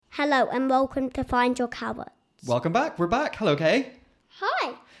Hello and welcome to Find Your Carrots. Welcome back. We're back. Hello, Kay.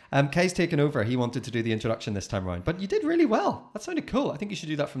 Hi. Kay's taken over. He wanted to do the introduction this time around, but you did really well. That sounded cool. I think you should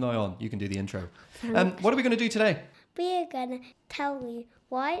do that from now on. You can do the intro. What are we going to do today? We're going to tell you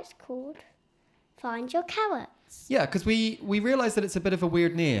why it's called Find Your Carrots. Yeah, because we realised that it's a bit of a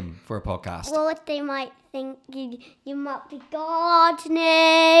weird name for a podcast. Well, they might think you might be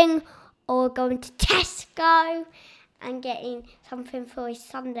gardening or going to Tesco and getting something for a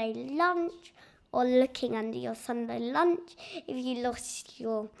Sunday lunch, or looking under your Sunday lunch if you lost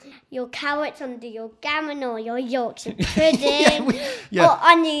your carrots under your gammon or your Yorkshire pudding or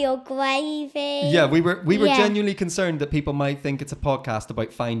under your gravy. Yeah, we were genuinely concerned that people might think it's a podcast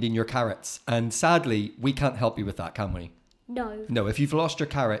about finding your carrots. And sadly, we can't help you with that, can we? No. No, if you've lost your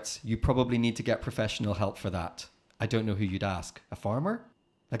carrots, you probably need to get professional help for that. I don't know who you'd ask. A farmer?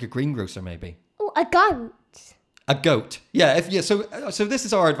 Like a greengrocer, maybe? Oh, a goat. A goat. So this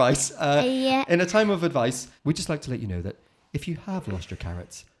is our advice. In a time of advice, we'd just like to let you know that if you have lost your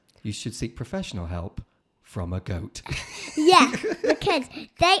carrots, you should seek professional help from a goat. Yeah, because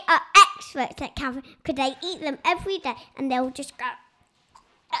they are experts at carrots, because they eat them every day and they'll just go...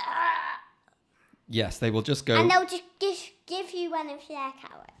 Yes, they will just go... And they'll just give you one of their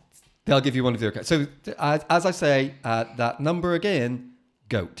carrots. They'll give you one of their carrots. So as I say, that number again,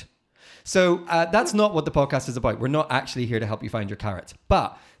 goat. So that's not what the podcast is about. We're not actually here to help you find your carrots.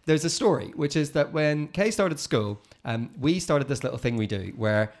 But there's a story, which is that when Kay started school, we started this little thing we do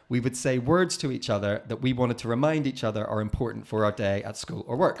where we would say words to each other that we wanted to remind each other are important for our day at school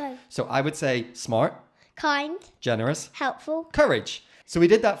or work. Okay. So I would say smart, Kind, generous, helpful, courage. So we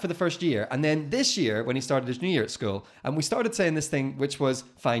did that for the first year. And then this year, when he started his new year at school, we started saying this thing, which was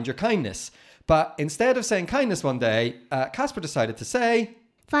find your kindness. But instead of saying kindness one day, Casper decided to say...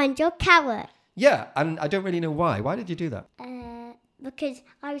 Find your carrot. Yeah, and I don't really know why. Why did you do that? Because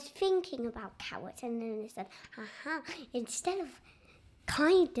I was thinking about carrots and then I said, instead of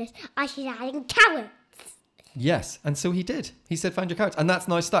kindness, I should add in carrots. Yes, and so he did. He said find your carrots. And that's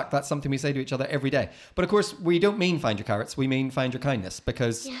now stuck. That's something we say to each other every day. But of course, we don't mean find your carrots. We mean find your kindness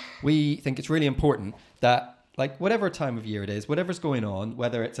because we think it's really important that like whatever time of year it is, whatever's going on,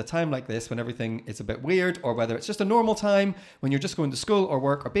 whether it's a time like this when everything is a bit weird or whether it's just a normal time when you're just going to school or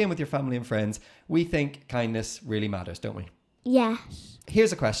work or being with your family and friends, we think kindness really matters, don't we? Yes.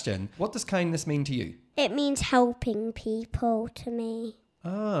 Here's a question. What does kindness mean to you? It means helping people to me.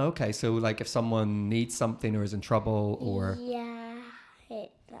 Oh, okay. So like if someone needs something or is in trouble or... Yeah,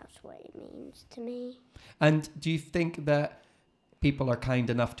 that's what it means to me. And do you think that people are kind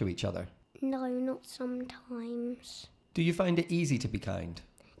enough to each other? No, not sometimes. Do you find it easy to be kind?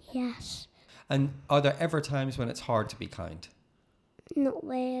 Yes. And are there ever times when it's hard to be kind? Not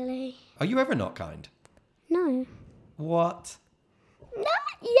really. Are you ever not kind? No. What?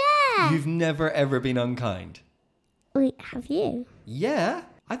 Yeah. You've never ever been unkind? Wait, have you? Yeah.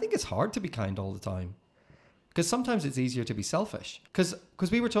 I think it's hard to be kind all the time. Because sometimes it's easier to be selfish. Because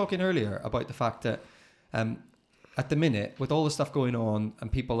we were talking earlier about the fact that... at the minute, with all the stuff going on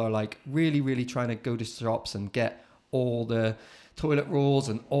and people are like really, really trying to go to shops and get all the toilet rolls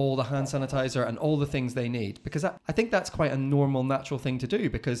and all the hand sanitizer and all the things they need. Because I think that's quite a normal, natural thing to do.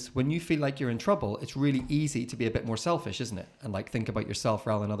 Because when you feel like you're in trouble, it's really easy to be a bit more selfish, isn't it? And like think about yourself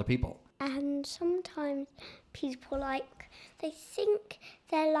rather than other people. And sometimes people they think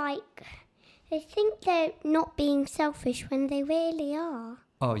they're not being selfish when they really are.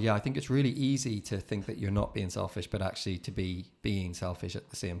 Oh, yeah, I think it's really easy to think that you're not being selfish, but actually to be being selfish at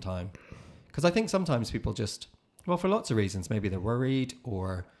the same time. Because I think sometimes people just, well, for lots of reasons, maybe they're worried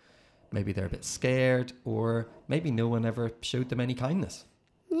or maybe they're a bit scared or maybe no one ever showed them any kindness.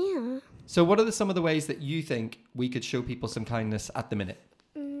 Yeah. So what are some of the ways that you think we could show people some kindness at the minute?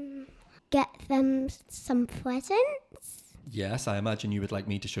 Get them some presents. Yes, I imagine you would like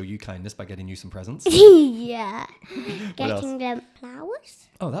me to show you kindness by getting you some presents. Yeah. Getting them flowers.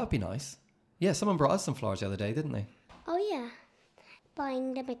 Oh, that would be nice. Yeah, someone brought us some flowers the other day, didn't they? Oh, yeah.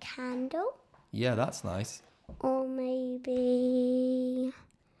 Buying them a candle. Yeah, that's nice. Or maybe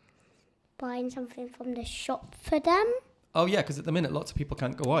buying something from the shop for them. Oh, yeah, because at the minute, lots of people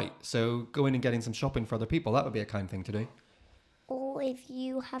can't go out. So going and getting some shopping for other people, that would be a kind thing to do. Or if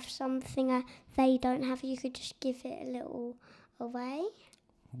you have something they don't have, you could just give it a little away.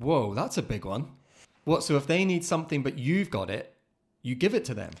 Whoa, that's a big one. What, so if they need something but you've got it, you give it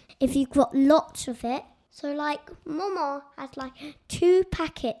to them? If you've got lots of it. So like Mama has like 2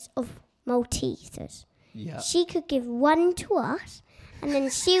 packets of Maltesers. Yeah. She could give one to us and then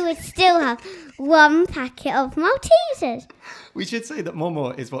she would still have one packet of Maltesers. We should say that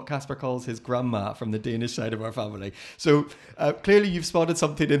Momo is what Casper calls his grandma from the Danish side of our family. So clearly you've spotted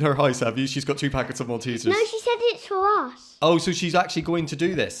something in her house, have you? She's got 2 packets of Maltesers. No, she said it's for us. Oh, so she's actually going to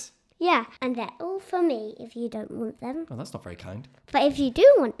do this? Yeah, and they're all for me if you don't want them. Oh, that's not very kind. But if you do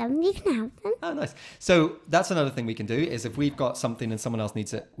want them, you can have them. Oh, nice. So that's another thing we can do is if we've got something and someone else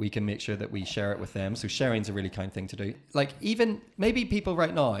needs it, we can make sure that we share it with them. So sharing's a really kind thing to do. Like even maybe people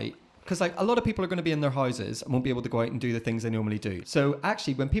right now, because like a lot of people are going to be in their houses and won't be able to go out and do the things they normally do. So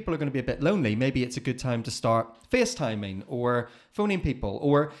actually when people are going to be a bit lonely, maybe it's a good time to start FaceTiming or phoning people.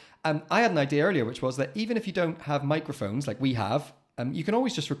 Or I had an idea earlier, which was that even if you don't have microphones like we have, you can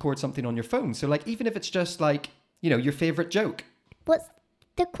always just record something on your phone. So like even if it's just like, your favorite joke. What's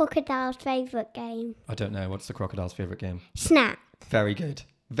the crocodile's favourite game? I don't know. What's the crocodile's favorite game? Snap. Very good.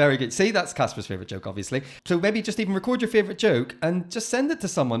 Very good. See, that's Casper's favorite joke, obviously. So maybe just even record your favorite joke and just send it to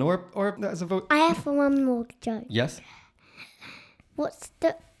someone or as a vote. I have one more joke. Yes. What's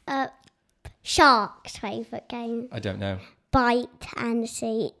the shark's favourite game? I don't know. Bite and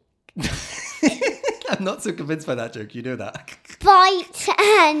see. I'm not so convinced by that joke. You know that. Bite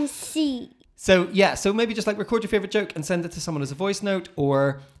and see. So yeah, so maybe just like record your favorite joke and send it to someone as a voice note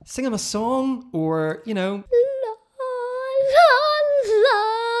or sing them a song or, La, la,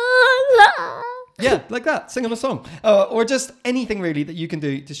 la, la. Yeah, like that. Sing them a song. Or just anything really that you can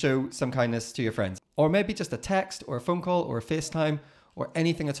do to show some kindness to your friends. Or maybe just a text or a phone call or a FaceTime or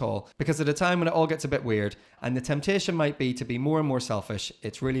anything at all. Because at a time when it all gets a bit weird and the temptation might be to be more and more selfish,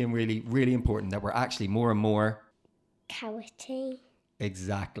 it's really and really, really important that we're actually more and more... Carroty.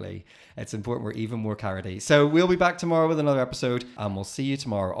 Exactly. It's important we're even more carroty. So we'll be back tomorrow with another episode and we'll see you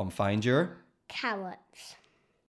tomorrow on Find Your... Carrots.